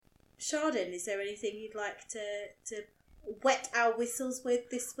Chardon, is there anything you'd like to wet our whistles with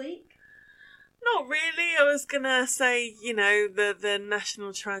this week? Not really. I was going to say, the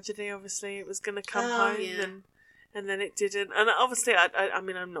national tragedy, obviously, it was going to come home and then it didn't. And obviously, I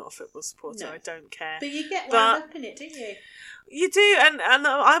mean, I'm not a football supporter. No. I don't care. But you get wound up in it, don't you? You do, and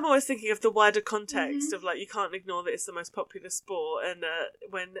I'm always thinking of the wider context of, like, you can't ignore that it's the most popular sport, and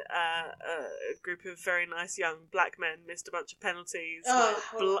when a group of very nice young black men missed a bunch of penalties,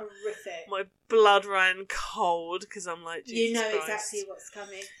 horrific. My blood ran cold, because I'm like, Jesus Christ. Exactly what's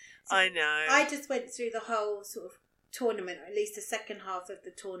coming. So I know. I just went through the whole sort of tournament, or at least the second half of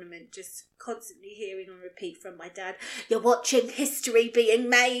the tournament, just constantly hearing on repeat from my dad, "You're watching history being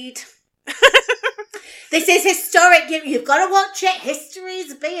made." This is historic. You've got to watch it.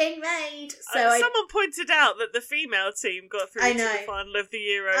 History's being made. So someone pointed out that the female team got through to the final of the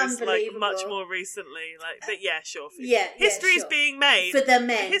Euros like much more recently. But yeah, sure. History's being made for the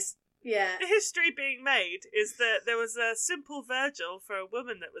men. The history being made is that there was a simple Virgil for a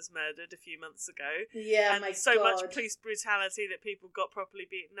woman that was murdered a few months ago. Yeah, and much police brutality that people got properly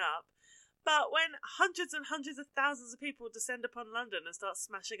beaten up. But when hundreds and hundreds of thousands of people descend upon London and start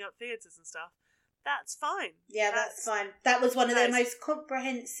smashing up theatres and stuff, that's fine. Yeah, that's fine. That was one of their most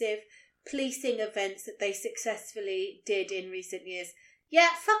comprehensive policing events that they successfully did in recent years. Yeah,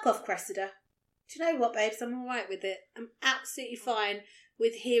 fuck off, Cressida. Do you know what, babes? I'm all right with it. I'm absolutely fine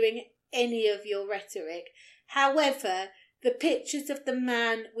with hearing any of your rhetoric. However, the pictures of the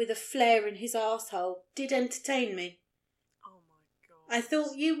man with a flare in his arsehole did entertain me. Oh my God. I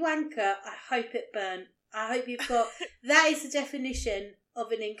thought, you wanker, I hope it burnt. I hope you've got... That is the definition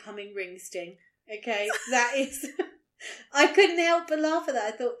of an incoming ring sting. Okay, that is... I couldn't help but laugh at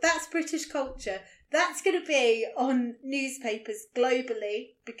that. I thought, that's British culture. That's going to be on newspapers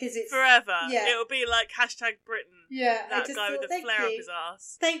globally because it's... Forever. Yeah. It'll be like #Britain. Yeah. That guy with the flare up his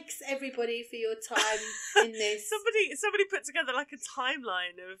arse. Thanks, everybody, for your time in this. Somebody put together like a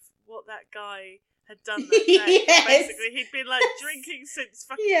timeline of what that guy had done that day. Yes. Basically, he'd been like drinking since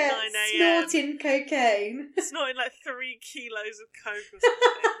fucking 9 a.m. Snorting cocaine. Snorting like 3 kilos of coke or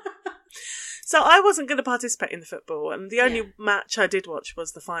something. So I wasn't going to participate in the football, and the only match I did watch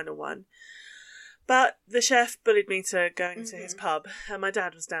was the final one. But the chef bullied me to going to his pub, and my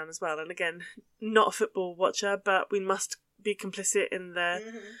dad was down as well. And again, not a football watcher, but we must be complicit in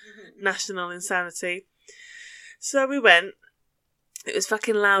the national insanity. So we went. It was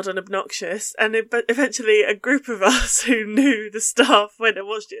fucking loud and obnoxious, and eventually a group of us who knew the staff went and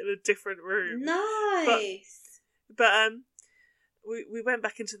watched it in a different room. Nice! But we went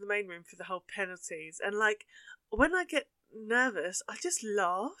back into the main room for the whole penalties, and like, when I get nervous, I just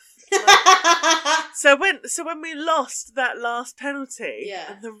laugh. So when we lost that last penalty,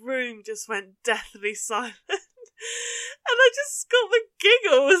 and the room just went deathly silent, and I just got the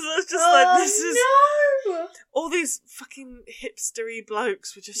giggles. I was just like, this is... No! All these fucking hipstery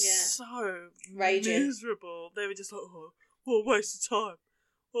blokes were just so raging, miserable. They were just like, what a waste of time.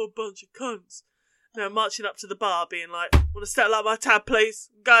 What a bunch of cunts. Now marching up to the bar being like, want to settle up my tab, please?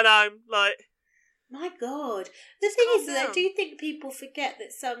 Going home. Like... My God. The thing is, though, do you think people forget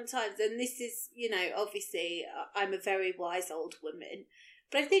that sometimes, and this is, obviously, I'm a very wise old woman,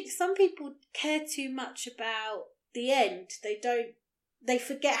 but I think some people care too much about the end. They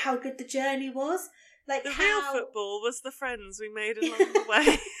forget how good the journey was. Like the real football was the friends we made along the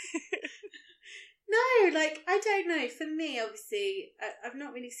way. No, I don't know. For me, obviously, I've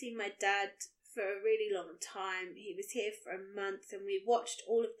not really seen my dad for a really long time. He was here for a month, and we watched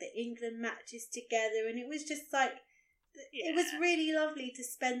all of the England matches together, and it was just it was really lovely to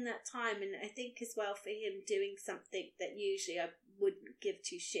spend that time. And I think as well for him doing something that usually I wouldn't give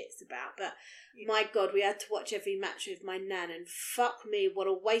two shits about, but my God, we had to watch every match with my nan, and fuck me, what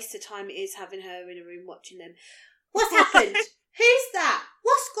a waste of time it is having her in a room watching them. What's happened? Who's that?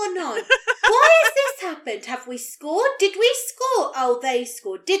 What's gone on? Why has this happened? Have we scored? Did we score? Oh, they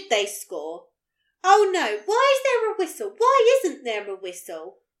scored. Did they score? Oh no, why is there a whistle? Why isn't there a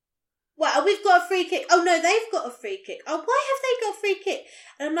whistle? Well, we've got a free kick. Oh no, they've got a free kick. Oh, why have they got a free kick?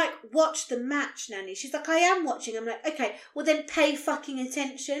 And I'm like, watch the match, Nanny. She's like, I am watching. I'm like, okay, well then pay fucking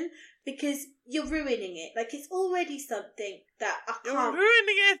attention, because you're ruining it. Like, it's already something that You're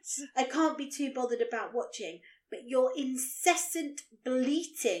ruining it! I can't be too bothered about watching, but your incessant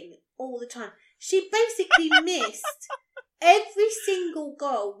bleating all the time. She basically missed... Every single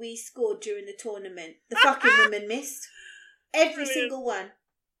goal we scored during the tournament, the fucking woman missed. Every single one.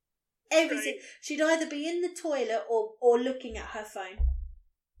 She'd either be in the toilet or looking at her phone.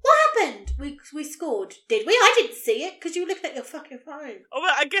 What happened? We scored. Did we? I didn't see it because you were looking at your fucking phone. Oh,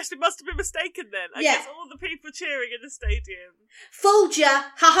 well, I guess we must have been mistaken then. I guess all the people cheering in the stadium. Fooled ya!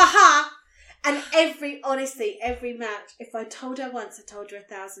 Ha ha ha! And honestly, every match, if I told her once, I told her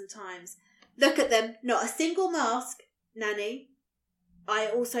 1,000 times. Look at them, not a single mask, Nanny. I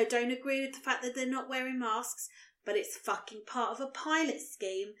also don't agree with the fact that they're not wearing masks, but it's fucking part of a pilot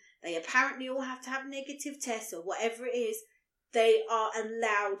scheme. They apparently all have to have negative tests or whatever it is. They are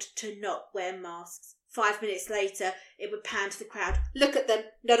allowed to not wear masks. 5 minutes later, it would pan to the crowd. Look at them,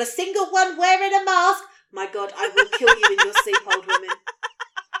 not a single one wearing a mask. My God, I will kill you in your sleep, old woman.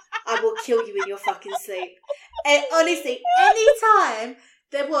 I will kill you in your fucking sleep. And honestly, any time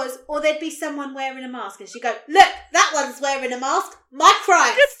there was, or there'd be someone wearing a mask and she'd go, look, that one's wearing a mask. My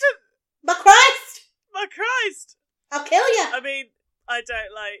Christ. My Christ. My Christ. I'll kill you. I mean, I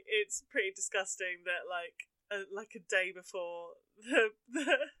don't it's pretty disgusting that like a day before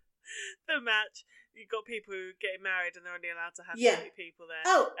the match, you got people who are getting married and they're only allowed to have 30 people there.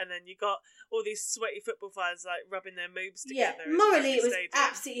 Oh. And then you got all these sweaty football fans rubbing their moobs together. Yeah, morally it was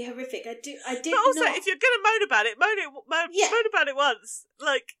absolutely horrific. I did. But also, if you're going to moan about it, moan about it once.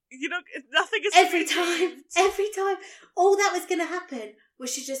 Nothing is every time. All that was going to happen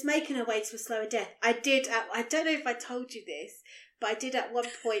was she just making her way to a slower death. I don't know if I told you this, but I did at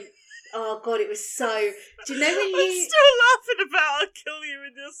one point. Oh God, it was so. Do you know when I'm still laughing about I'll kill you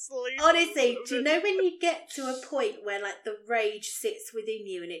in your sleep. Honestly, do you know when you get to a point where the rage sits within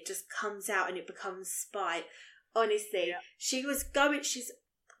you and it just comes out and it becomes spite? Honestly, she's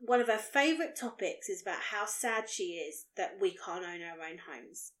one of her favourite topics is about how sad she is that we can't own our own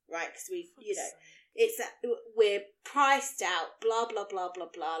homes, right? Because it's that we're priced out, blah, blah, blah, blah,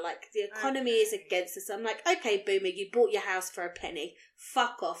 blah. The economy is against us. I'm like, okay, boomer, you bought your house for a penny.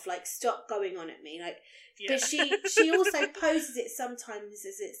 Fuck off. Stop going on at me. But she also poses it sometimes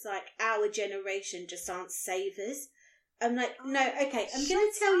as it's our generation just aren't savers. I'm like, no, okay, I'm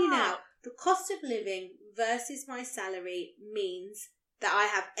going to tell you now. The cost of living versus my salary means that I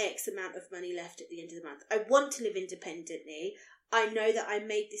have X amount of money left at the end of the month. I want to live independently. I know that I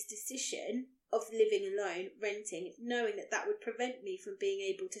made this decision of living alone, renting, knowing that would prevent me from being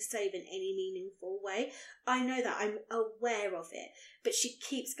able to save in any meaningful way. I know that. I'm aware of it. But she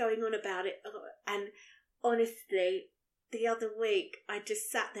keeps going on about it. And honestly, the other week, I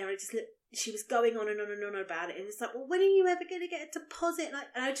just sat there, she was going on and on and on about it. And it's well, when are you ever going to get a deposit?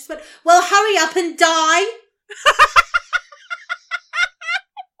 And I just went, well, hurry up and die.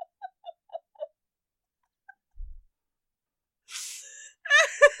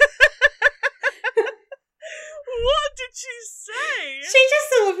 She just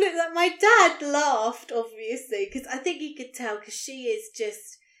sort of looked like my dad laughed, obviously, because I think he could tell because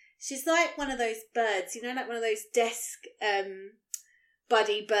she's like one of those birds, like one of those desk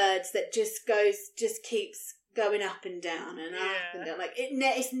buddy birds that just keeps going up and down and up and down.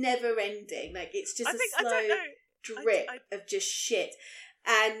 It's never ending. It's just slow drip of just shit.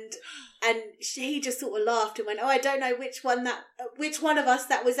 And he just sort of laughed and went, oh, I don't know which one of us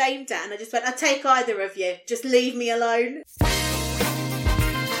that was aimed at. And I just went, I'll take either of you. Just leave me alone.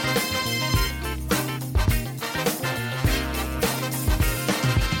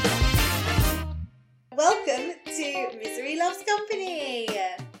 Welcome to Misery Loves Company.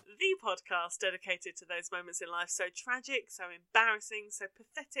 The podcast dedicated to those moments in life so tragic, so embarrassing, so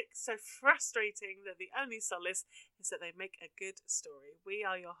pathetic, so frustrating that the only solace is that they make a good story. We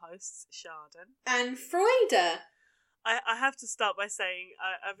are your hosts, Sharden. And Freuda. I have to start by saying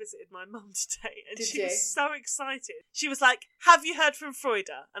I visited my mum today and Did she you? was so excited. She was like, have you heard from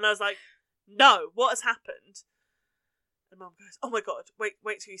Freuda? And I was like, no, what has happened? And Mum goes, oh my God,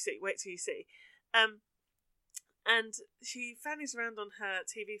 wait till you see. And she fannies around on her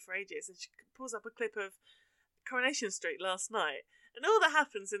TV for ages and she pulls up a clip of Coronation Street last night. And all that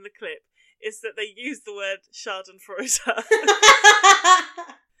happens in the clip is that they use the word Schadenfreude,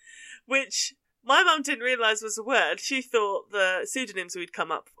 which my mum didn't realise was a word. She thought the pseudonyms we'd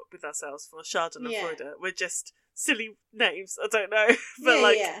come up with ourselves for Schaden and Freude were just silly names. I don't know.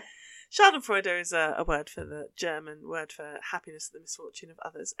 But Schadenfreude is a word for the German word for happiness and the misfortune of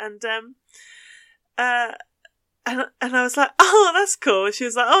others. And I was like, oh, that's cool. She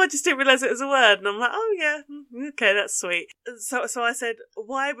was like, oh, I just didn't realise it was a word. And I'm like, oh, yeah, okay, that's sweet. So I said,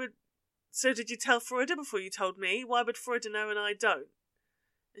 so did you tell Freude before you told me? Why would Freude know and I don't?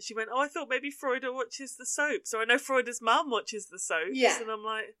 And she went, oh, I thought maybe Freude watches the soaps. Or I know Freude's mum watches the soaps. Yeah. And I'm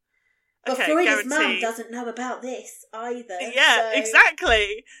like, but okay, Freude's mum doesn't know about this either. Yeah,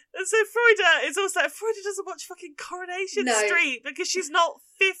 exactly. And so Freude is also, Freude doesn't watch fucking Coronation Street because she's not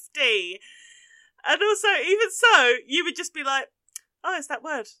 50. And also, even so, you would just be like, Oh, it's that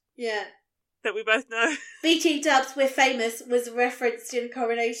word Yeah. that we both know. BT Dubs, We're Famous was referenced in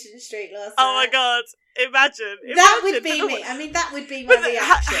Coronation Street last night. Oh my God. Imagine. That would be me. I mean, that would be my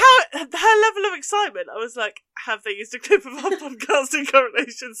reaction. Her level of excitement, I was like, have they used a clip of our podcast in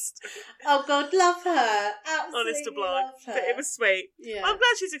Coronation Street? Oh God, love her. Absolutely Honest to blog. love her. But it was sweet. Yeah. I'm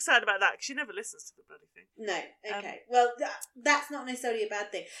glad she's excited about that because she never listens to the bloody thing. No, okay. Well, that's not necessarily a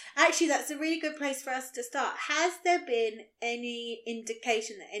bad thing. Actually, that's a really good place for us to start. Has there been any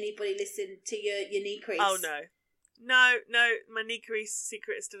indication that anybody listened to your knee crease? Oh, no. No, my knee crease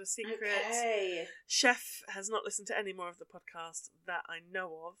secret is still a secret. Okay. Chef has not listened to any more of the podcast that I know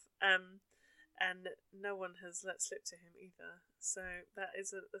of. And no one has let slip to him either. So that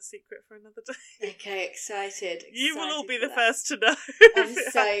is a secret for another day. Okay, excited. You will all be the first to know. I'm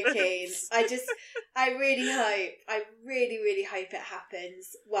so keen. I really, really hope it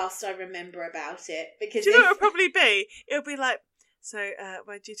happens whilst I remember about it. Because do you know what it'll probably be? It'll be like, so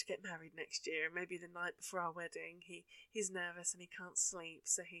we're due to get married next year, and maybe the night before our wedding, he's nervous and he can't sleep,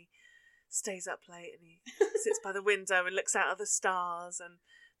 so he stays up late and he sits by the window and looks out at the stars and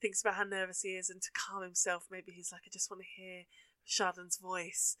thinks about how nervous he is, and to calm himself, maybe he's like, I just want to hear Chardon's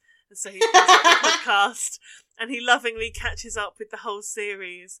voice. And so he pulls up the podcast and he lovingly catches up with the whole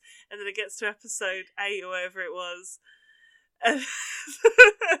series, and then it gets to episode 8 or whatever it was. And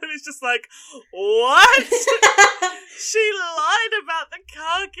it's just like, what? She lied about the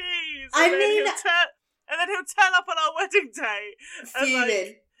car keys. And then he'll turn up on our wedding day.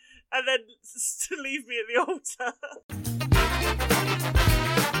 Fuming. And then to leave me at the altar.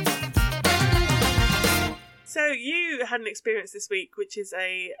 So you had an experience this week, which is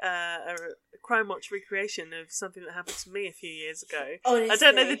a Crime Watch recreation of something that happened to me a few years ago. Honestly. I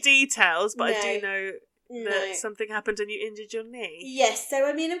don't know the details, but No. I do know that something happened and you injured your knee. Yes. So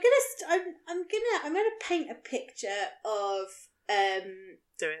I mean, I'm gonna paint a picture of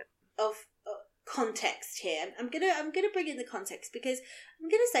Do it. of context here. I'm gonna bring in the context because I'm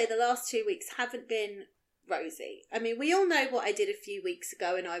gonna say the last 2 weeks haven't been rosy. I mean, we all know what I did a few weeks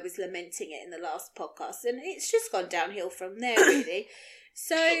ago, and I was lamenting it in the last podcast, and it's just gone downhill from there, really.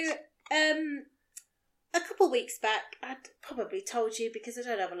 So, a couple of weeks back, I'd probably told you because I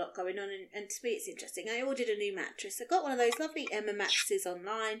don't have a lot going on, and to me it's interesting. I ordered a new mattress. I got one of those lovely Emma mattresses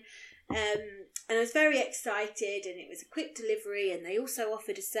online, and I was very excited, and it was a quick delivery, and they also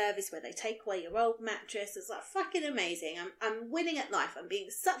offered a service where they take away your old mattress. It's like fucking amazing. I'm winning at life. I'm being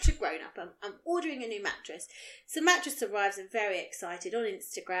such a grown-up. I'm ordering a new mattress. So mattress arrives. I'm very excited on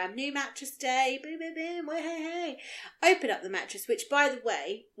Instagram. New mattress day. Boom, boom, boom. Way, hey. Open up the mattress, which, by the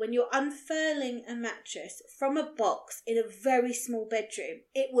way, when you're unfurling a mattress from a box in a very small bedroom,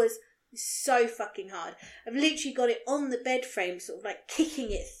 it was so fucking hard. I've literally got it on the bed frame, sort of like kicking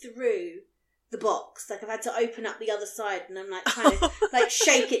it through the box. Like I've had to open up the other side, and I'm like trying to like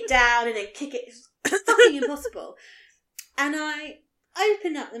shake it down and then kick it. It's fucking impossible. And I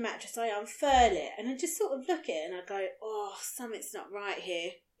open up the mattress, I unfurl it, and I just sort of look at it and I go, oh, something's not right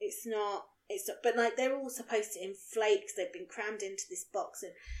here. It's not. But like they're all supposed to inflate because they've been crammed into this box,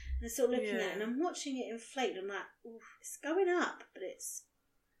 and I'm sort of looking at it and I'm watching it inflate. And I'm like, ooh, it's going up, but it's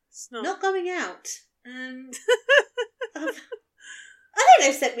not going out. I think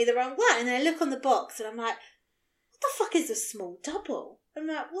they've sent me the wrong one. And then I look on the box and I'm like, what the fuck is a small double? I'm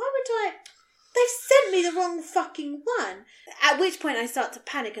like, why would I? They've sent me the wrong fucking one. At which point I start to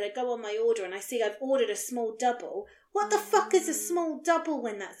panic and I go on my order and I see I've ordered a small double. What the fuck is a small double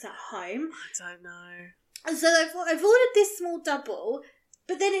when that's at home? I don't know. And so I've ordered this small double,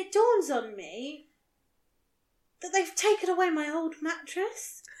 but then it dawns on me that they've taken away my old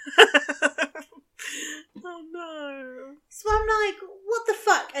mattress. Oh no. So I'm like, what the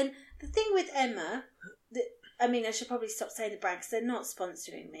fuck? And the thing with Emma, I should probably stop saying the brand because they're not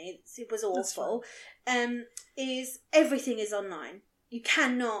sponsoring me. It was awful. Is everything is online. You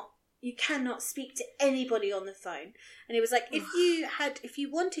cannot speak to anybody on the phone. And it was like, if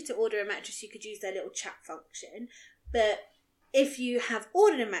you wanted to order a mattress, you could use their little chat function. But if you have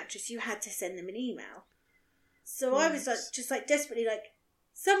ordered a mattress, you had to send them an email. So I was like, desperately like,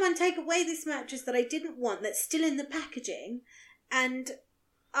 someone take away this mattress that I didn't want that's still in the packaging, and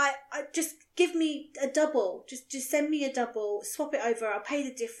I just give me a double. Just send me a double, swap it over, I'll pay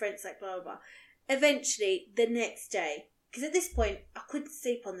the difference, like blah, blah, blah. Eventually, the next day, because at this point, I couldn't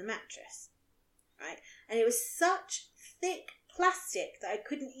sleep on the mattress, right? And it was such thick plastic that I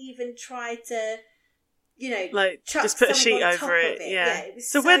couldn't even try to, like just put a sheet over it. Yeah. It was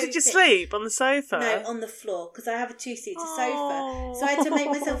so where did you sleep? On the sofa? No, on the floor, because I have a 2-seater sofa. So I had to make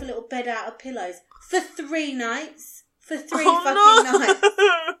myself a little bed out of pillows for 3 nights. For 3 fucking nights.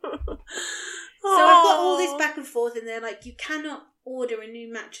 So I've got all this back and forth. forth, and they're like, you cannot order a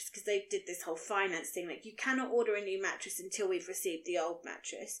new mattress because they did this whole finance thing. Like, you cannot order a new mattress until we've received the old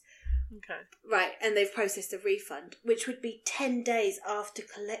mattress. Okay. Right, and they've processed a refund, which would be 10 days after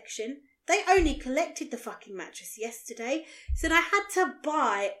collection. They only collected the fucking mattress yesterday, so I had to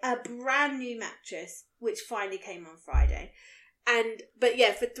buy a brand new mattress, which finally came on Friday. But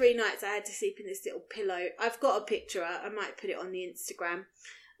yeah, for 3 nights I had to sleep in this little pillow. I've got a picture, I might put it on the Instagram,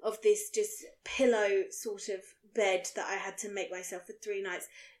 of this just pillow sort of bed that I had to make myself for 3 nights.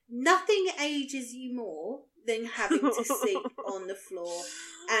 Nothing ages you more than having to sleep on the floor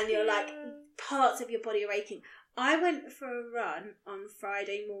and you're like, parts of your body are aching. I went for a run on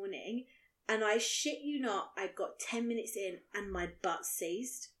Friday morning and I shit you not, I got 10 minutes in and my butt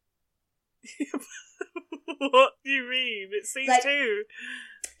seized. What do you mean? It seized like, too?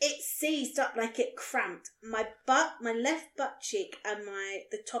 It seized up, like it cramped. My butt, my left butt cheek and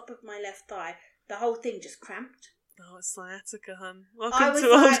the top of my left thigh, the whole thing just cramped. Oh, it's sciatica, hun. Welcome to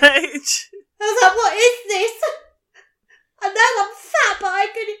old age. I was like, what is this? I know I'm fat, but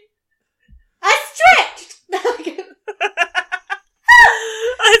I stretched.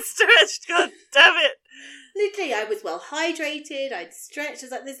 I stretched, god damn it. Literally, I was well hydrated, I'd stretched. I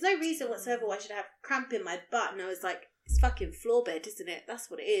was like, there's no reason whatsoever why I should have cramp in my butt. And I was like, it's fucking floor bed, isn't it?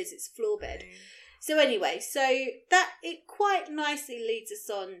 That's what it is, it's floor bed. So anyway, it quite nicely leads us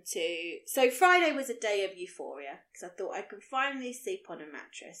on to... So Friday was a day of euphoria, because I thought I could finally sleep on a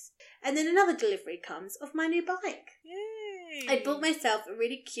mattress. And then another delivery comes of my new bike. Yay! I bought myself a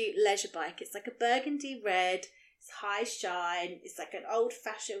really cute leisure bike. It's like a burgundy red, it's high shine, it's like an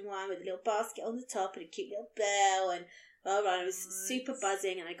old-fashioned one with a little basket on the top and a cute little bell and... Well, I was super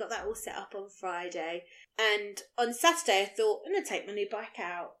buzzing and I got that all set up on Friday. And on Saturday I thought, I'm going to take my new bike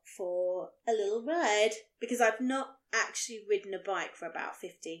out for a little ride because I've not actually ridden a bike for about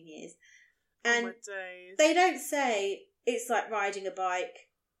 15 years. And they don't say it's like riding a bike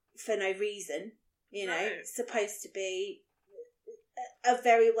for no reason. You know, It's supposed to be a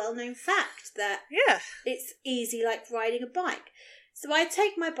very well-known fact that it's easy like riding a bike. So I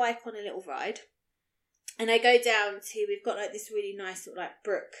take my bike on a little ride. And I go down to, we've got like this really nice sort of like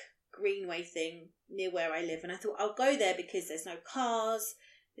brook greenway thing near where I live. And I thought I'll go there because there's no cars.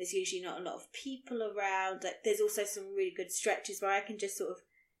 There's usually not a lot of people around. Like there's also some really good stretches where I can just sort of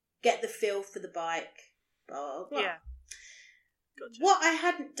get the feel for the bike. Blah, blah, blah. Yeah. Gotcha. What I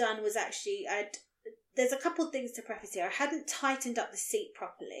hadn't done was actually, there's a couple of things to preface here. I hadn't tightened up the seat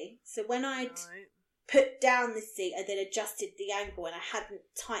properly. So when I'd put down the seat, I then adjusted the angle and I hadn't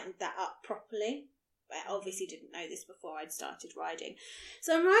tightened that up properly. I obviously didn't know this before I'd started riding.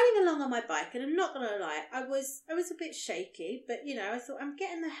 So I'm riding along on my bike and I'm not going to lie, I was a bit shaky, but you know, I thought I'm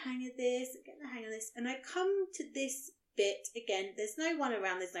getting the hang of this, and I come to this bit, again, there's no one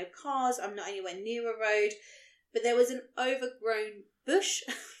around, there's no cars, I'm not anywhere near a road, but there was an overgrown bush.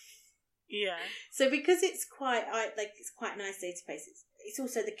 Yeah. So because it's quite nice data place, it's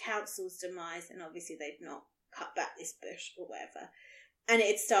also the council's demise, and obviously they've not cut back this bush or whatever. And it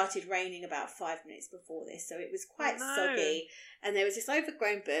had started raining about 5 minutes before this, so it was quite soggy. And there was this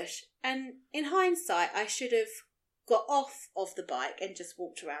overgrown bush. And in hindsight, I should have got off of the bike and just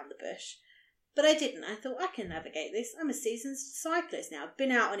walked around the bush. But I didn't. I thought, I can navigate this. I'm a seasoned cyclist now. I've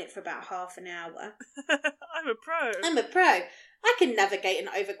been out on it for about half an hour. I'm a pro. I can navigate an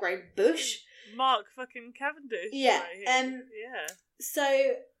overgrown bush. Mark fucking Cavendish. Yeah. Right yeah.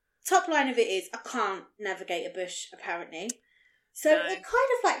 So, top line of it is, I can't navigate a bush, apparently. So it kind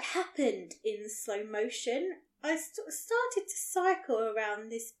of like happened in slow motion. I started to cycle around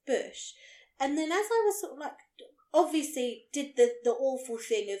this bush, and then as I was sort of like, obviously did the awful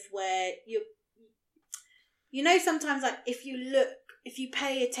thing of where you know, sometimes like if you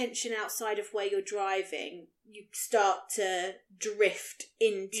pay attention outside of where you're driving, you start to drift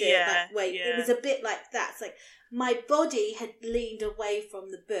into it was a bit like that. It's like my body had leaned away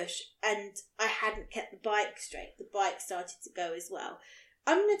from the bush and I hadn't kept the bike straight. The bike started to go as well.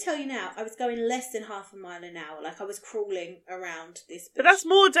 I'm going to tell you now, I was going less than half a mile an hour. Like I was crawling around this bush. But that's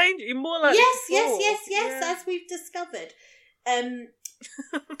more dangerous. You're more likely to fall. Yes, as we've discovered. And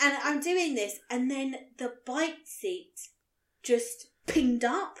I'm doing this, and then the bike seat just pinged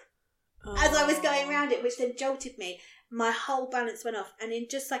up as I was going around it, which then jolted me. My whole balance went off, and in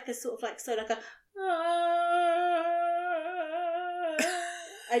just like a sort of like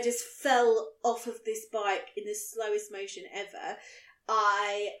I just fell off of this bike in the slowest motion ever.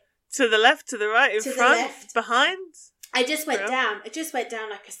 To the left, to the right, in front, left, behind? I just went down. I just went down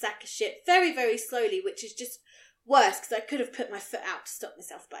like a sack of shit, very, very slowly, which is just worse because I could have put my foot out to stop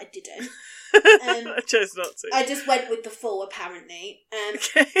myself, but I didn't. I chose not to. I just went with the fall, apparently.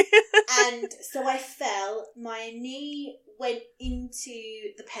 Okay. And so I fell. My knee went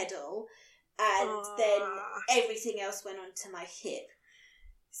into the pedal, and then everything else went onto my hip.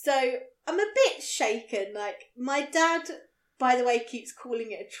 So I'm a bit shaken. Like, my dad, by the way, keeps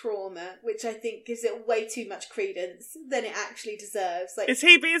calling it a trauma, which I think gives it way too much credence than it actually deserves. Like, is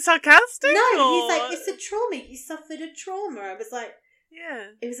he being sarcastic? No, or... he's like, it's a trauma. You suffered a trauma. I was like, yeah.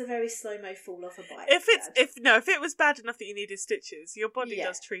 It was a very slow-mo fall off a bike. If it was bad enough that you needed stitches, your body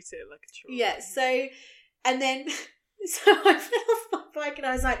does treat it like a trauma. Yeah. So, and then so I fell off my bike, and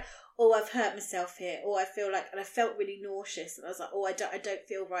I was like, oh, I've hurt myself here. Or I feel like, and I felt really nauseous, and I was like, oh, I don't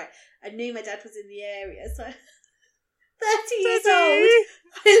feel right. I knew my dad was in the area, so 30 years old,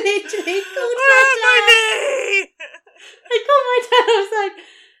 I literally called my dad. I called my dad. I was like,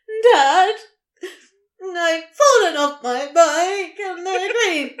 Dad, I've fallen off my bike and I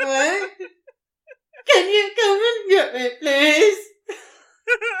can't work. Can you come and get me, please?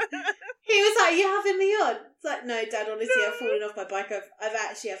 He was like, are you having me on? It's like, no, Dad, honestly, I've fallen off my bike. I've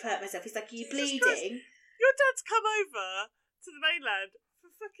hurt myself. He's like, are you bleeding? Your dad's come over to the mainland for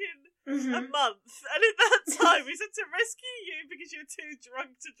fucking a month, and in that time he's had to rescue you because you're too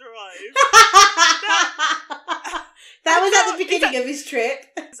drunk to drive. That was at the beginning of his trip.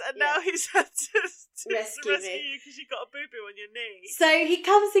 And now he's had to rescue me you because you got a boo-boo on your knee. So he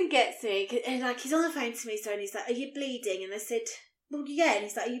comes and gets me, and like, he's on the phone to me, so, and he's like, are you bleeding? And I said, well, yeah. And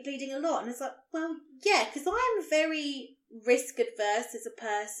he's like, are you bleeding a lot? And I was like, well, yeah, because I am very risk adverse as a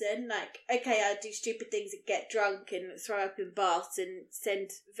person. Like, okay, I do stupid things and get drunk and throw up in baths and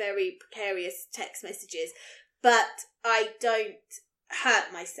send very precarious text messages, but I don't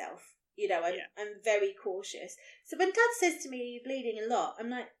hurt myself. You know, I'm very cautious. So when Dad says to me, are you bleeding a lot? I'm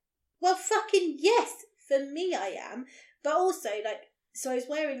like, well, fucking yes, for me I am. But also, like, so I was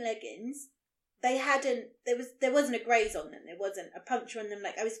wearing leggings. There wasn't a graze on them. There wasn't a puncture on them.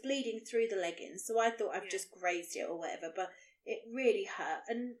 Like, I was bleeding through the leggings, so I thought I've just grazed it or whatever, but it really hurt.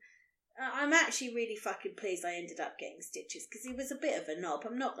 And I'm actually really fucking pleased I ended up getting stitches, because he was a bit of a knob,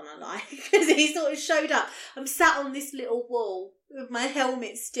 I'm not gonna lie, because he sort of showed up. I'm sat on this little wall with my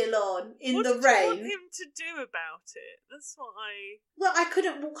helmet still on in the rain. What did you want him to do about it? That's what Well, I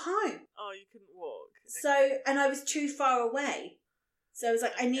couldn't walk home. Oh, you couldn't walk. So, and I was too far away. So I was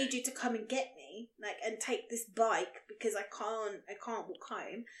like, I need you to come and get me, like, and take this bike, because I can't walk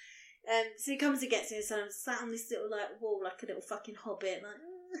home. So he comes and gets me, so I'm sat on this little, like, wall, like a little fucking hobbit, like,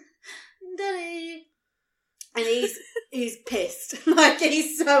 Daddy. And he's pissed. Like,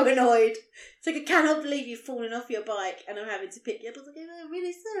 he's so annoyed. It's like, I cannot believe you've fallen off your bike and I'm having to pick you up. I was like, I'm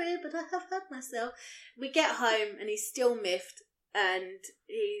really sorry, but I have hurt myself. We get home and he's still miffed. And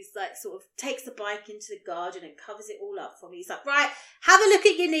he's like, sort of takes the bike into the garden and covers it all up for me. He's like, right, have a look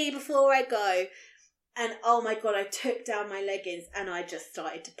at your knee before I go. And oh my God, I took down my leggings and I just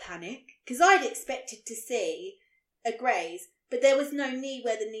started to panic. Because I'd expected to see a graze, but there was no knee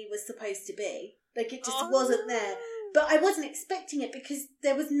where the knee was supposed to be. Like, it just wasn't there. But I wasn't expecting it because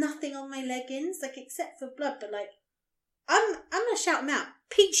there was nothing on my leggings, like, except for blood. But like, I'm going to shout them out.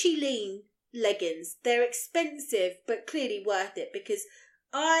 Peachy Lean leggings. They're expensive, but clearly worth it, because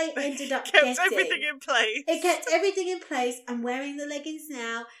I ended up kept everything in place. It kept everything in place. I'm wearing the leggings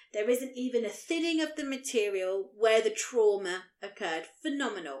now. There isn't even a thinning of the material where the trauma occurred.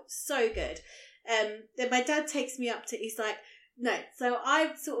 Phenomenal. So good. Then my dad takes me up to, he's like, no. So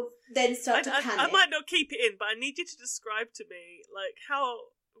I sort of then start to panic. I might not keep it in, but I need you to describe to me, like, how,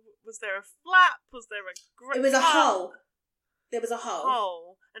 was there a flap? Was there a... It was a hole. There was a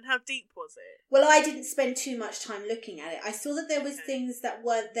hole. And how deep was it? Well, I didn't spend too much time looking at it. I saw that there was things that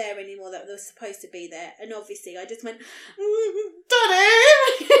weren't there anymore that were supposed to be there. And obviously I just went, Daddy!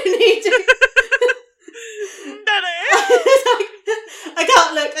 You need to... Daddy! I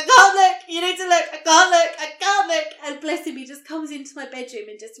can't look. You need to look. I can't look. And bless him, he just comes into my bedroom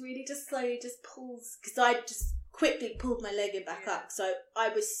and just really just slowly just pulls, because I just quickly pulled my legging back up. So I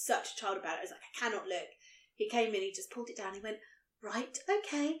was such a child about it. I was like, I cannot look. He came in, he just pulled it down. He went, right,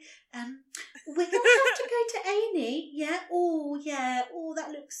 okay, we're going to have to go to A&E, yeah,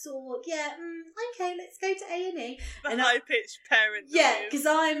 that looks sore, yeah, okay, let's go to A&E. The high-pitched parent noise. Yeah, because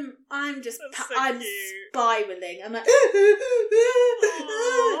I'm spiralling, I'm like,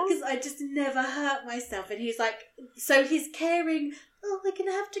 because I just never hurt myself, and he's like, so his caring, we're going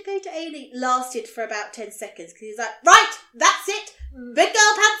to have to go to A&E, lasted for about 10 seconds, because he's like, right, that's it, big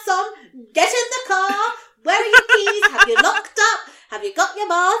girl pants on, get in the car, where are your keys? Have you locked up? Have you got your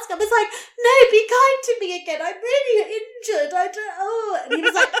mask? I was like, no, be kind to me again. I'm really injured. And he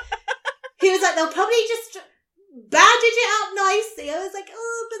was like, they'll probably just bandage it up nicely. I was like,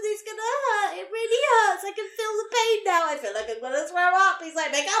 oh, but it's going to hurt. It really hurts. I can feel the pain now. I feel like I'm going to throw up. He's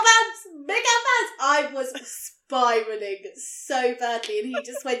like, make up hands. I was spiralling so badly, and he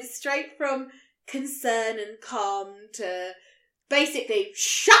just went straight from concern and calm to basically,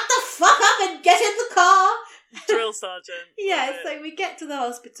 shut the fuck up and get in the car. Drill sergeant. Yeah, so we get to the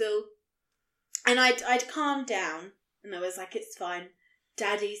hospital, and I'd calmed down, and I was like, it's fine.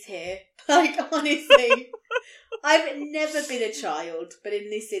 Daddy's here. Like, honestly, I've never been a child, but in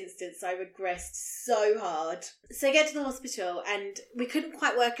this instance, I regressed so hard. So I get to the hospital, and we couldn't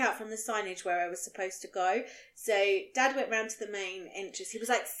quite work out from the signage where I was supposed to go. So Dad went round to the main entrance. He was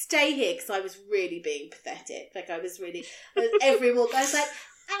like, stay here, because I was really being pathetic. Like, I was every walk, I was like,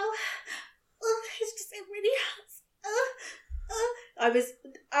 ow, oh, it really hurts.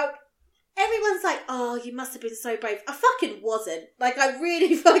 Everyone's like, oh, you must have been so brave. I fucking wasn't. Like, I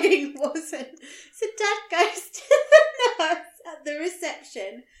really fucking wasn't. So Dad goes to the nurse at the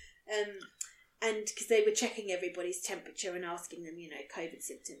reception, and because they were checking everybody's temperature and asking them, COVID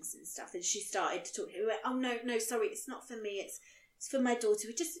symptoms and stuff. And she started to talk to him. Went, oh, no, sorry, it's not for me. It's for my daughter.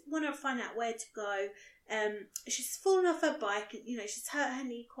 We just want to find out where to go. She's fallen off her bike, and, she's hurt her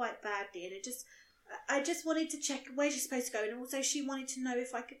knee quite badly. And I just wanted to check where she's supposed to go, and also she wanted to know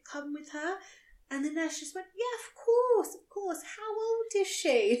if I could come with her. And the nurse just went, yeah, of course. How old is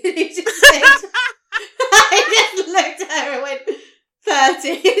she? And he just said, I just looked at her and went,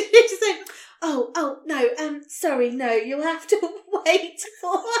 30. He just said, oh, no, sorry, no, you'll have to wait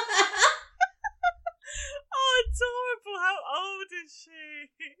for her. Oh, adorable. How old is she?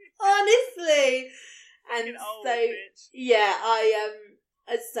 Honestly. And old so, bitch. yeah,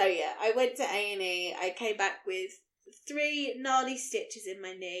 I went to A&E. I came back with 3 gnarly stitches in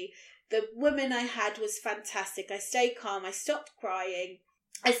my knee. The woman I had was fantastic. I stayed calm. I stopped crying.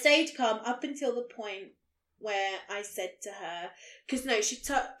 I stayed calm up until the point where I said to her, because I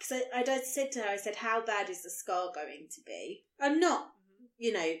said to her, I said, how bad is the scar going to be? I'm not,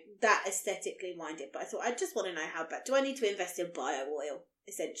 that aesthetically minded, but I thought, I just want to know how bad. Do I need to invest in bio oil?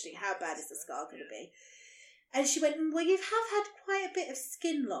 Essentially, how bad is the scar going to be? And she went, well, you have had quite a bit of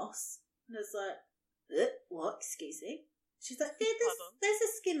skin loss. And I was like, what? Excuse me? She's like, yeah, there's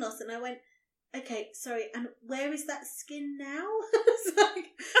a skin loss. And I went, okay, sorry, and where is that skin now? I was like,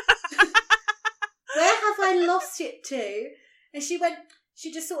 where have I lost it to? And she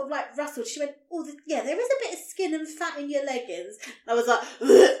just sort of like rustled. She went, there is a bit of skin and fat in your leggings. And I was like,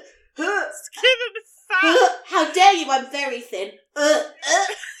 skin and fat? How dare you, I'm very thin. I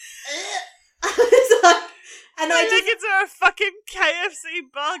was like, and my leggings are a fucking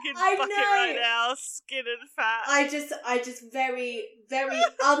KFC bargain bucket right now. Skin and fat. I just very, very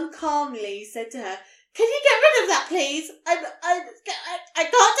uncalmly said to her, can you get rid of that, please? I can't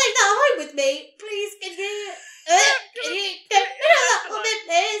take that home with me. Please, can you get rid of that for me,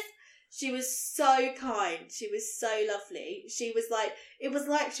 please? She was so kind. She was so lovely. She was like, it was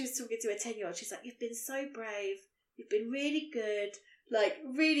like she was talking to a 10-year-old. She's like, you've been so brave. You've been really good. Like,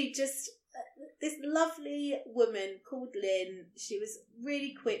 really just... this lovely woman called Lynn. She was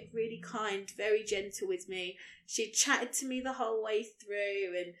really quick, really kind, very gentle with me. She chatted to me the whole way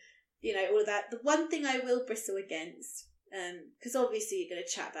through, and all of that. The one thing I will bristle against, because obviously you're going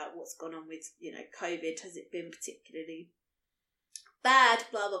to chat about what's gone on with COVID. Has it been particularly bad?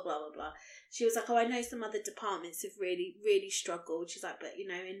 Blah blah blah blah blah. She was like, oh, I know some other departments have really, really struggled. She's like, but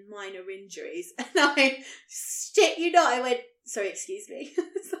in minor injuries. And I I went, sorry, excuse me.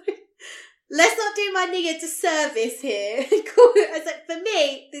 Sorry. Let's not do my knee a disservice here. I was like, for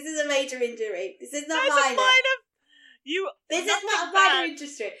me, this is a major injury. This is not minor. This is not a minor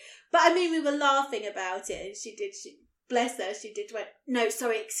injury. But I mean, we were laughing about it, and she bless her, she did went, no,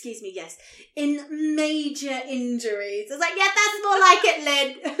 sorry, excuse me, yes. In major injuries. I was like, yeah, that's more like it,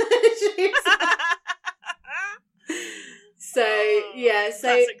 Lynn. So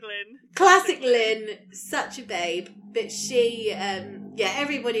classic Lynn, such a babe. But she,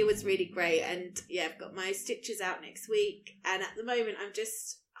 everybody was really great. And I've got my stitches out next week. And at the moment, I'm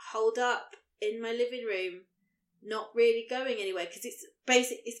just holed up in my living room, not really going anywhere, because it's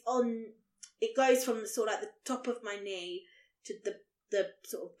it goes from the sort of like the top of my knee to the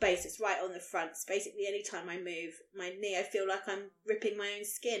sort of base. It's right on the front. So basically, anytime I move my knee, I feel like I'm ripping my own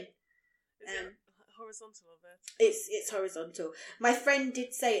skin. Is it horizontal or vertical? It's horizontal. My friend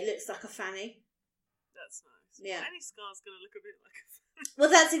did say it looks like a fanny. That's nice. Yeah. Any scar's going to look a bit like a fanny.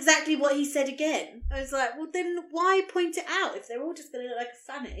 Well, that's exactly what he said again. I was like, well, then why point it out if they're all just going to look like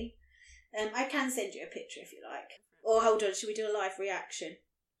a fanny? I can send you a picture if you like. Or hold on, should we do a live reaction?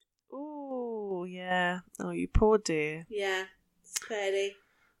 Ooh, yeah. Oh, you poor dear. Yeah, it's fairly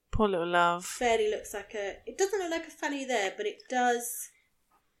Poor little love. Barely looks like it doesn't look like a fanny there, but it does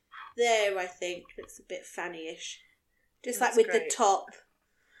there, I think. Looks a bit fanny-ish. Just That's like with great. the top.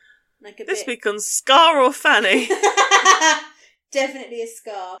 Like a This bit... week on Scar or Fanny. Definitely a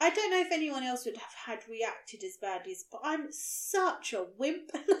scar. I don't know if anyone else would have had reacted as badly as, but I'm such a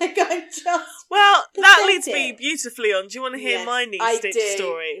wimp. Like, I'm just... Well, that pathetic. leads me beautifully on. Do you want to hear Yes, my knee I stitch do.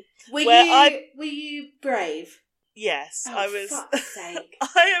 story? Were Where you brave? Yes, Oh, I was. fuck's sake.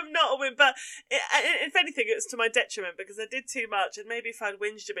 I am not a wimp, but if anything, it was to my detriment because I did too much, and maybe if I'd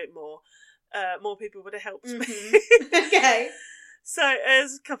whinged a bit more people would have helped me. Okay. So it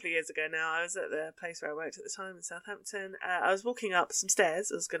was a couple of years ago now. I was at the place where I worked at the time in Southampton. I was walking up some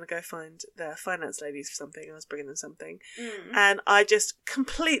stairs. I was going to go find the finance ladies for something. I was bringing them something, and I just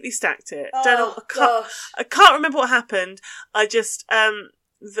completely stacked it. I can't remember what happened. I just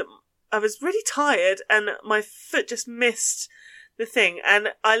I was really tired, and my foot just missed the thing,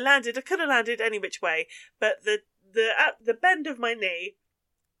 and I landed. I could have landed any which way, but the bend of my knee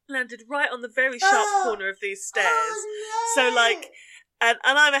landed right on the very sharp corner of these stairs. Oh, no. So like, and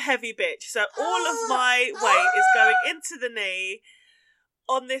I'm a heavy bitch, so all of my weight is going into the knee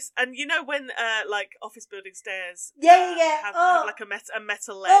on this. And you know when like office building stairs have like a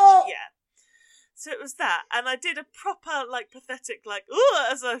metal ledge, yeah. So it was that, and I did a proper like pathetic like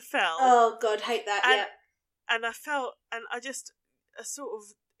ooh as I fell. Oh God, hate that. And I felt, and I just sort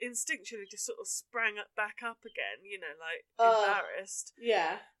of instinctually just sort of sprang back up again, you know, like embarrassed.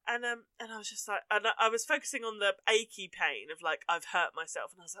 Yeah. And I was just like, and I was focusing on the achy pain of like I've hurt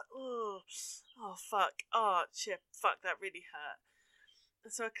myself, and I was like, oh fuck, oh shit, fuck, that really hurt.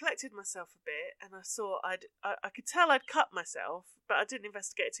 And so I collected myself a bit, and I saw I could tell I'd cut myself, but I didn't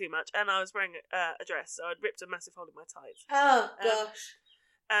investigate it too much, and I was wearing a dress, so I'd ripped a massive hole in my tights. Oh gosh.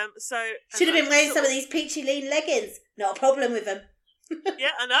 So should have been wearing some of these peachy lean leggings. Not a problem with them.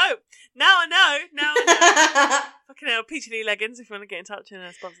 Yeah, I know. Now I know. Fucking hell, Peachy Lee leggings. If you want to get in touch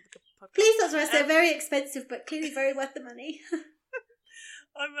and sponsor the podcast, please sponsor us. They're very expensive, but clearly very worth the money.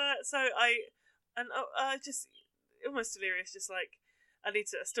 I just almost delirious. Just like I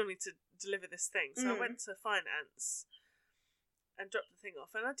still need to deliver this thing. So I went to finance and dropped the thing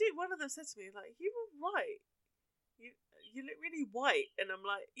off, and I did. One of them said to me like, "You were right. You look really white," and I'm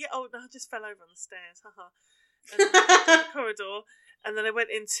like, "Yeah, oh no, I just fell over on the stairs, haha." And I went down the corridor, and then I went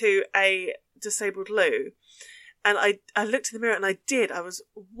into a disabled loo, and I looked in the mirror, and I was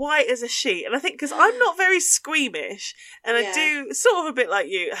white as a sheet. And I think because I'm not very squeamish, and I do sort of a bit like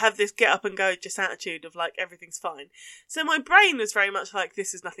you have this get up and go just attitude of like everything's fine. So my brain was very much like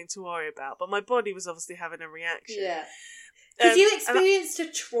this is nothing to worry about, but my body was obviously having a reaction. Yeah. Because you experienced a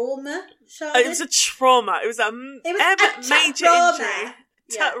trauma, Charlotte? It was a trauma. It was a major injury.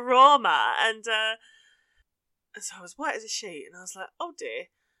 Yeah. Trauma. And so I was white as a sheet, and I was like, oh dear,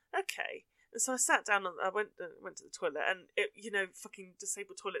 okay. And so I sat down, and I went to the toilet, and fucking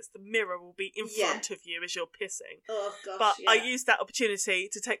disabled toilets, the mirror will be in front of you as you're pissing. Oh gosh. But I used that opportunity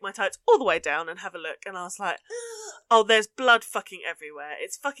to take my tights all the way down and have a look, and I was like, oh, there's blood fucking everywhere.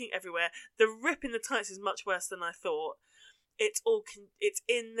 It's fucking everywhere. The rip in the tights is much worse than I thought. It's it's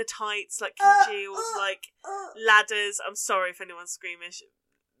in the tights, like congealed, like ladders. I'm sorry if anyone's squeamish.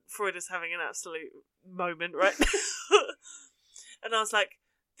 Freud is having an absolute moment right now. And I was like,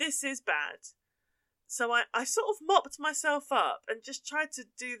 this is bad. So I sort of mopped myself up and just tried to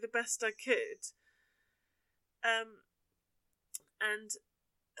do the best I could. And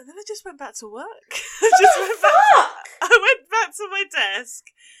then I just went back to work. I went back to my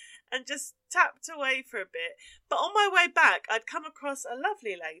desk and just tapped away for a bit. But on my way back, I'd come across a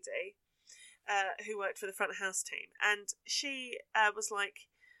lovely lady who worked for the front of house team, and she was like,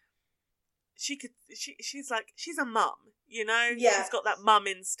 she's like, she's a mum, you know? Yeah. She's got that mum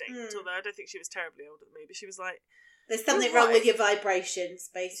instinct, although I don't think she was terribly older than me, but she was like, there's something wrong with your vibrations,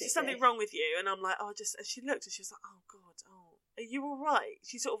 basically. There's something wrong with you. And I'm like, and she looked and she was like, oh God, are you all right?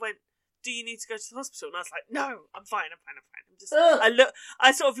 She sort of went, do you need to go to the hospital? And I was like, no, I'm fine. I'm just,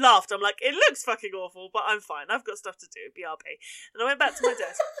 I sort of laughed. I'm like, it looks fucking awful, but I'm fine. I've got stuff to do, BRP. And I went back to my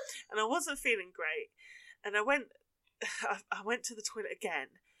desk, and I wasn't feeling great. And I went to the toilet again,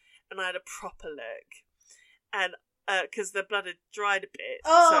 and I had a proper look. And, because the blood had dried a bit.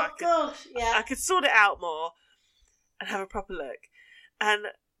 I could sort it out more and have a proper look. And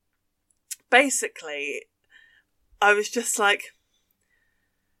basically, I was just like,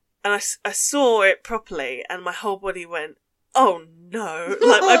 and I saw it properly, and my whole body went, oh no.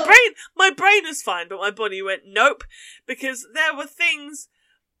 Like my brain was fine, but my body went, nope. Because there were things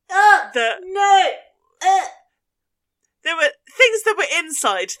there were things that were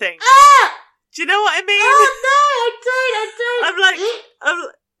inside things. Do you know what I mean? Oh no, I don't. I'm like,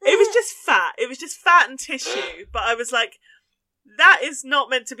 It was just fat. It was just fat and tissue. But I was like, that is not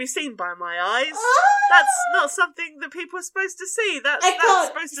meant to be seen by my eyes. That's not something that people are supposed to see. That's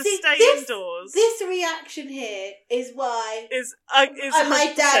supposed to stay indoors. This reaction here is why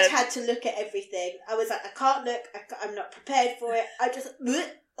my dad had to look at everything. I was like, I can't look. I'm not prepared for it. I just...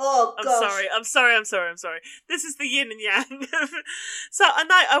 Oh, gosh. I'm sorry. This is the yin and yang. So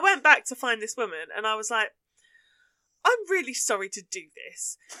I went back to find this woman and I was like, I'm really sorry to do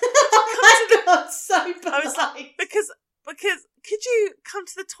this. Oh my God, so polite. I was like, because could you come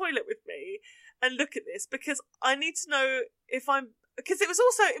to the toilet with me and look at this? Because I need to know if I'm... Because it was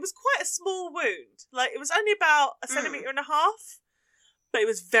quite a small wound. Like, it was only about a centimetre and a half, but it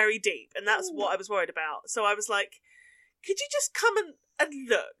was very deep, and that's what I was worried about. So I was like, could you just come and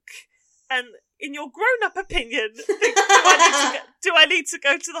look? And in your grown-up opinion, do I need to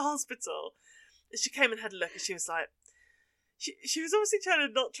go to the hospital? And she came and had a look, and she was like... She was obviously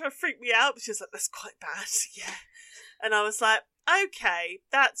trying to freak me out, but she was like, that's quite bad, yeah. And I was like, okay,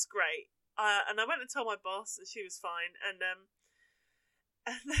 that's great. And I went and told my boss, and she was fine. And then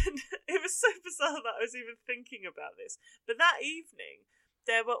it was so bizarre that I was even thinking about this. But that evening,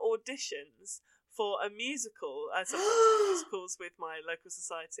 there were auditions for a musical. I sometimes do musicals with my local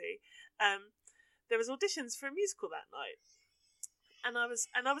society. There was auditions for a musical that night, and I was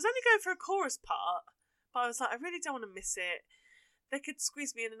only going for a chorus part. But I was like, I really don't want to miss it. They could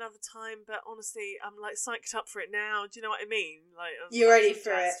squeeze me in another time, but honestly, I'm like psyched up for it now. Do you know what I mean? Like, you're ready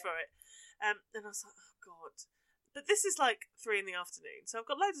for it. And I was like, oh God. But this is like 3 PM, so I've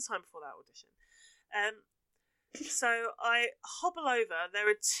got loads of time before that audition. So I hobble over. There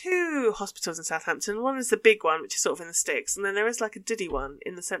are 2 hospitals in Southampton. One is the big one, which is sort of in the sticks, and then there is like a diddy one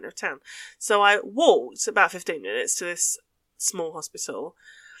in the centre of town. So I walked about 15 minutes to this small hospital.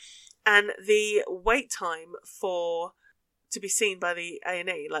 And the wait time to be seen by the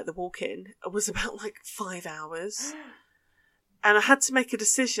A&E, like the walk-in, was about like 5 hours. And I had to make a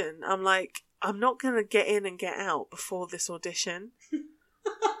decision. I'm like, I'm not going to get in and get out before this audition.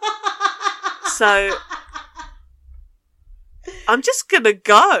 So I'm just going to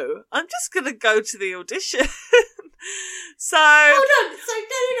go. I'm just going to go to the audition. So... Hold on. So,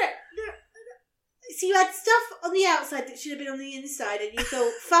 no. So you had stuff on the outside that should have been on the inside, and you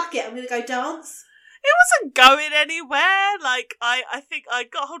thought, fuck it, I'm going to go dance? It wasn't going anywhere. Like, I think I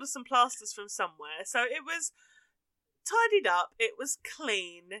got hold of some plasters from somewhere. So it was tidied up. It was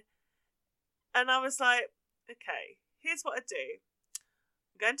clean. And I was like, okay, here's what I do.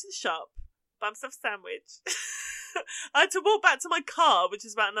 I'm going to the shop, buy myself a sandwich. I had to walk back to my car, which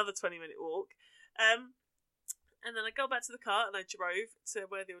is about another 20-minute walk. And then I got back to the car and I drove to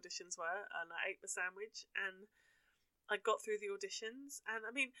where the auditions were and I ate the sandwich and I got through the auditions. And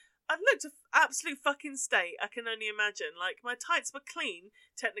I mean, I looked an absolute fucking state, I can only imagine. Like, my tights were clean,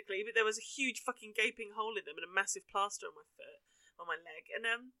 technically, but there was a huge fucking gaping hole in them and a massive plaster on my foot, on my leg.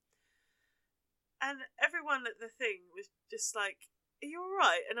 And everyone at the thing was just like, are you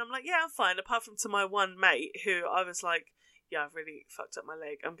alright? And I'm like, yeah, I'm fine, apart from to my one mate who I was like, yeah, I've really fucked up my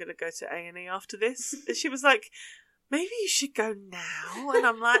leg. I'm going to go to A&E after this. And she was like, maybe you should go now. And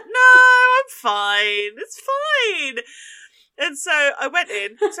I'm like, no, I'm fine. It's fine. And so I went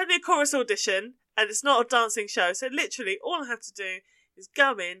in. It's only a chorus audition and it's not a dancing show. So literally all I have to do is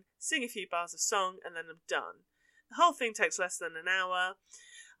go in, sing a few bars of song, and then I'm done. The whole thing takes less than an hour.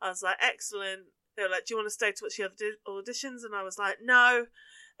 I was like, excellent. They were like, do you want to stay to watch the other auditions? And I was like, no.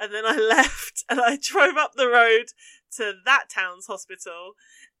 And then I left and I drove up the road to that town's hospital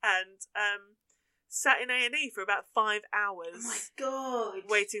and sat in A&E for about 5 hours. Oh my God.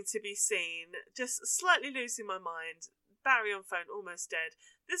 Waiting to be seen. Just slightly losing my mind. Barry on phone, almost dead.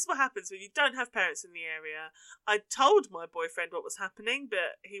 This is what happens when you don't have parents in the area. I told my boyfriend what was happening,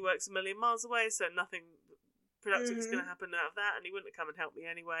 but he works a million miles away, so nothing productive was going to happen out of that, and he wouldn't come and help me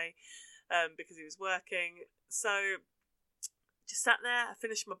anyway because he was working. So... just sat there, I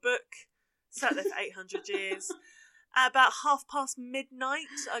finished my book, sat there for 800 years. At about midnight,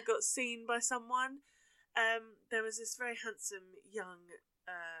 I got seen by someone. There was this very handsome young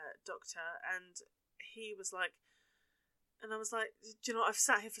doctor, and he was like, and I was like, do you know what, I've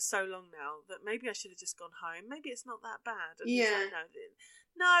sat here for so long now that maybe I should have just gone home. Maybe it's not that bad. And he was like,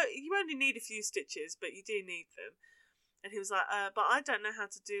 no, you only need a few stitches, but you do need them. And he was like, but I don't know how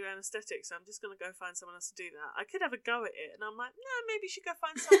to do anaesthetic, so I'm just going to go find someone else to do that. I could have a go at it. And I'm like, no, maybe you should go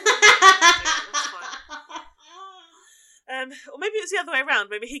find someone else to do it. That's fine. Or maybe it was the other way around.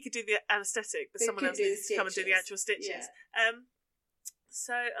 Maybe he could do the anaesthetic, but someone else needs to come and do the actual stitches. Yeah.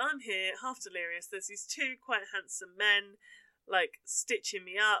 So I'm here, half delirious. There's these 2 quite handsome men, like, stitching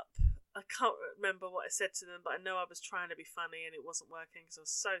me up. I can't remember what I said to them, but I know I was trying to be funny and it wasn't working because I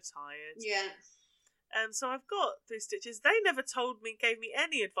was so tired. Yeah. So I've got 3 stitches. They never gave me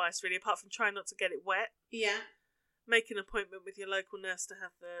any advice really, apart from trying not to get it wet. Yeah. Make an appointment with your local nurse to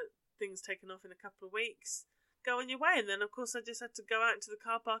have the things taken off in a couple of weeks. Go on your way. And then, of course, I just had to go out into the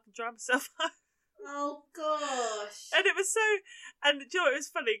car park and drive myself home. Oh, gosh. And it was so... And do you know, it was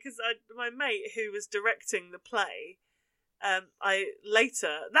funny because my mate who was directing the play...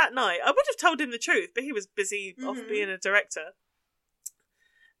 later that night, I would have told him the truth, but he was busy off being a director.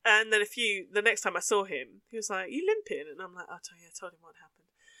 And then the next time I saw him, he was like, "You limping?" And I'm like, I told him what happened.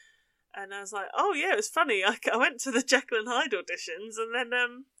 And I was like, "Oh yeah, it was funny. I went to the Jekyll and Hyde auditions, and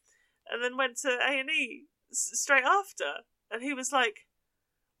then went to A&E straight after." And he was like,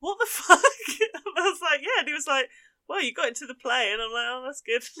 "What the fuck?" And I was like, "Yeah." And he was like, "Well, you got into the play," and I'm like, "Oh, that's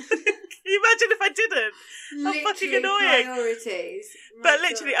good." Can you imagine if I didn't? How fucking annoying. Priorities. But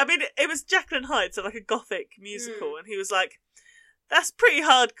literally, I mean, it was Jekyll and Hyde, so like a gothic musical, and he was like, "That's pretty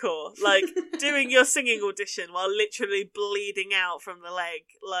hardcore, like, doing your singing audition while literally bleeding out from the leg.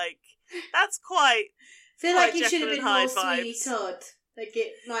 Like, that's quite I feel like you should Jekyll have and been more Hyde Sweeney vibes." Todd. Like,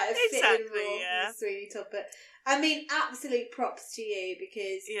 it might have fit in more than Sweeney Todd. But, I mean, absolute props to you,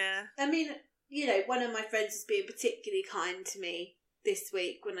 because, Yeah. I mean, you know, one of my friends was being particularly kind to me this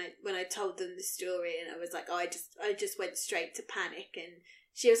week when I told them the story, and I was like, I just went straight to panic, and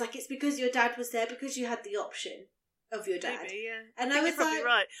she was like, "It's because your dad was there, because you had the option of your dad." Maybe, yeah. And I I was think you're probably like,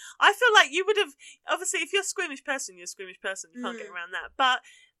 right. I feel like you would have, obviously, if you're a squeamish person, you're a squeamish person. You can't get around that. But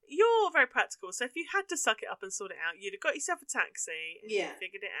you're very practical, so if you had to suck it up and sort it out, you'd have got yourself a taxi and you'd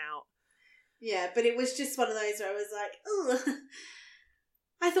figured it out. Yeah, but it was just one of those where I was like, oh,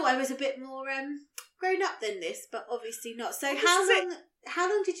 I thought I was a bit more grown up than this, but obviously not. So Well, how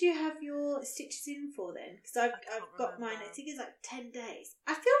long did you have your stitches in for then? Because I've got remember. mine, I think it's like 10 days.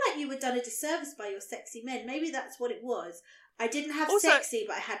 I feel like you were done a disservice by your sexy men. Maybe that's what it was. I didn't have Also, sexy,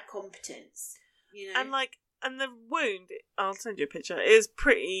 but I had competence. You know? And the wound, I'll send you a picture, is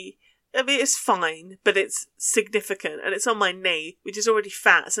pretty... I mean, it's fine, but it's significant, and it's on my knee, which is already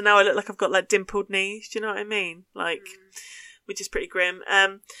fat, so now I look like I've got, like, dimpled knees, do you know what I mean? Like, which is pretty grim,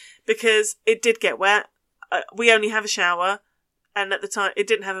 because it did get wet. We only have a shower, and at the time, it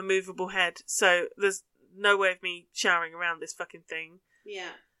didn't have a movable head, so there's no way of me showering around this fucking thing.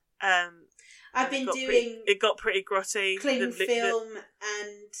 Yeah. I've been doing... It got pretty grotty. Cling film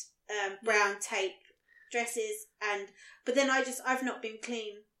and brown tape dresses, but then I've not been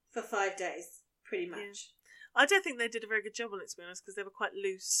clean for 5 days, pretty much. Yeah. I don't think they did a very good job on it, to be honest, because they were quite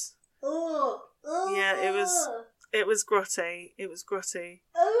loose. Oh, yeah, it was grotty. It was grotty.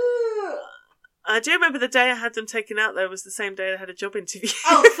 Oh, I do remember the day I had them taken out, though, was the same day I had a job interview.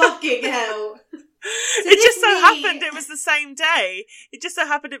 Oh, fucking hell. So it just so happened it was the same day.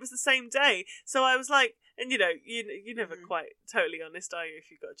 So I was like, and you know, you're never quite totally honest, are you,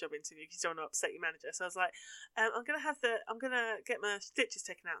 if you've got a job interview, because you don't want to upset your manager. So I was like, I'm gonna get my stitches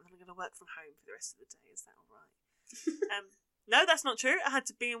taken out, and then I'm gonna work from home for the rest of the day. Is that all right? No, that's not true. I had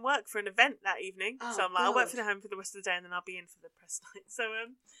to be in work for an event that evening. So I'm like, I'll work from home for the rest of the day, and then I'll be in for the press night. So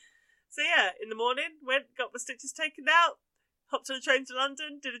yeah, in the morning, got my stitches taken out, hopped on a train to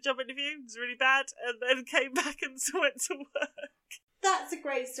London, did a job interview, it was really bad, and then came back and went to work. That's a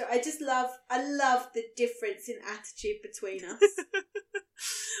great story. I love the difference in attitude between us.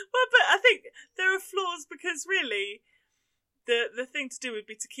 Well, but I think there are flaws, because really, the thing to do would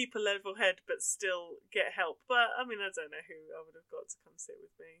be to keep a level head but still get help. But, I mean, I don't know who I would have got to come sit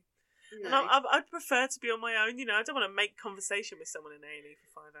with me. No. And I'd prefer to be on my own, you know. I don't want to make conversation with someone in A&E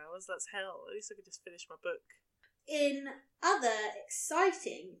for 5 hours. That's hell. At least I could just finish my book. In other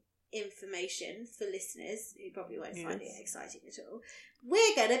exciting information for listeners who probably won't find it exciting at all,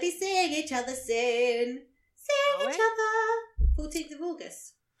 we're going to be seeing each other soon. Seeing each other 14th of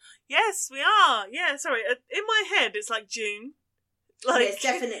August. Yes, we are. Yeah, sorry. In my head, it's like June. Like, it's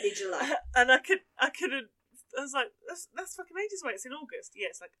definitely July. And I was like, that's fucking ages away. It's in August. Yeah,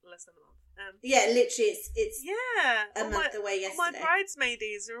 it's like less than a month. Yeah, literally, it's a month away yesterday. All my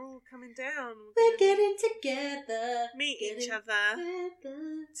bridesmaidies are all coming down. We're getting together. Meet each other.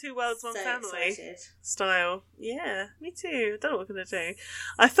 Two worlds, one family. Excited. Style. Yeah, me too. I don't know what we're going to do.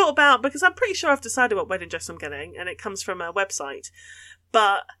 I thought about, because I'm pretty sure I've decided what wedding dress I'm getting, and it comes from a website.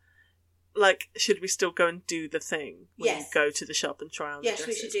 But, like, should we still go and do the thing when you go to the shop and try on the dresses? Yes,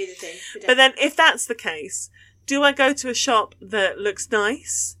 we should do the thing. But then, if that's the case, do I go to a shop that looks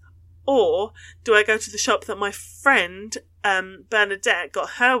nice, or do I go to the shop that my friend Bernadette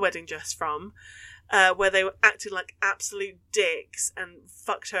got her wedding dress from, where they were acting like absolute dicks and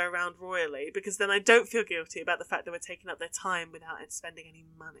fucked her around royally? Because then I don't feel guilty about the fact that we're taking up their time without spending any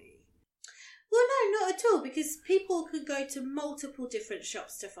money. Well, no, not at all, because people can go to multiple different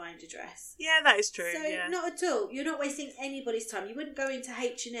shops to find a dress. Yeah, that is true. So, yeah. not at all. You're not wasting anybody's time. You wouldn't go into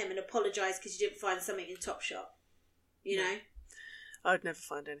H&M and apologise because you didn't find something in Topshop. You know? I'd never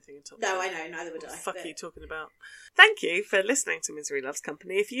find anything in Topshop. No, I know, neither would I. What the fuck are you talking about? Thank you for listening to Misery Loves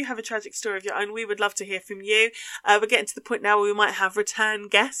Company. If you have a tragic story of your own, we would love to hear from you. We're getting to the point now where we might have return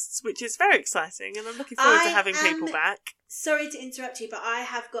guests, which is very exciting, and I'm looking forward to having people back. Sorry to interrupt you, but I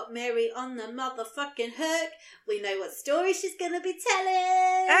have got Mary on the motherfucking hook. We know what story she's going to be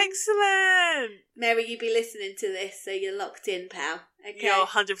telling. Excellent! Mary, you be listening to this, so you're locked in, pal. Okay? You're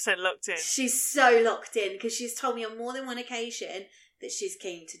 100% locked in. She's so locked in, because she's told me on more than one occasion that she's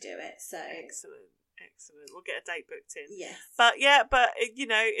keen to do it. So Excellent. We'll get a date booked in. Yes. But you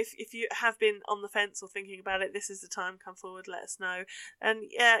know, if you have been on the fence or thinking about it, this is the time. Come forward, let us know.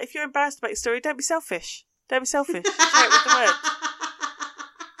 And yeah, if you're embarrassed about your story, don't be selfish. Don't be selfish. Say it with the word.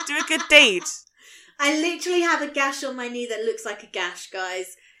 Do a good deed. I literally have a gash on my knee that looks like a gash,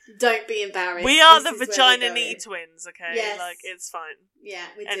 guys. Don't be embarrassed. We are the vagina knee twins, okay? Yes. Like, it's fine. Yeah,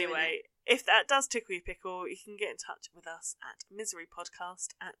 we're anyway, doing it. If that does tickle your pickle, you can get in touch with us at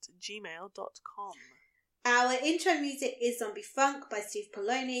miserypodcast@gmail.com. Our intro music is Zombie Funk by Steve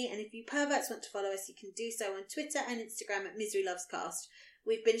Poloni, and if you perverts want to follow us, you can do so on Twitter and Instagram at Misery Loves Cast.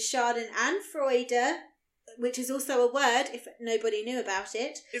 We've been Chardon and Freuder, which is also a word if nobody knew about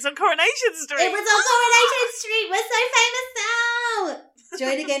it. It's on Coronation Street. It was on Coronation Street. We're so famous now.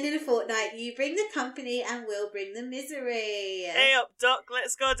 Join again in a fortnight. You bring the company and we'll bring the misery. Hey up, Doc.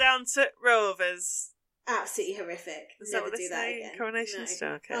 Let's go down to Rovers. Absolutely horrific. Is Never that what they do say? that again. Coronation Street.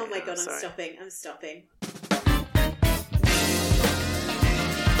 Okay. Oh my god, sorry. I'm stopping.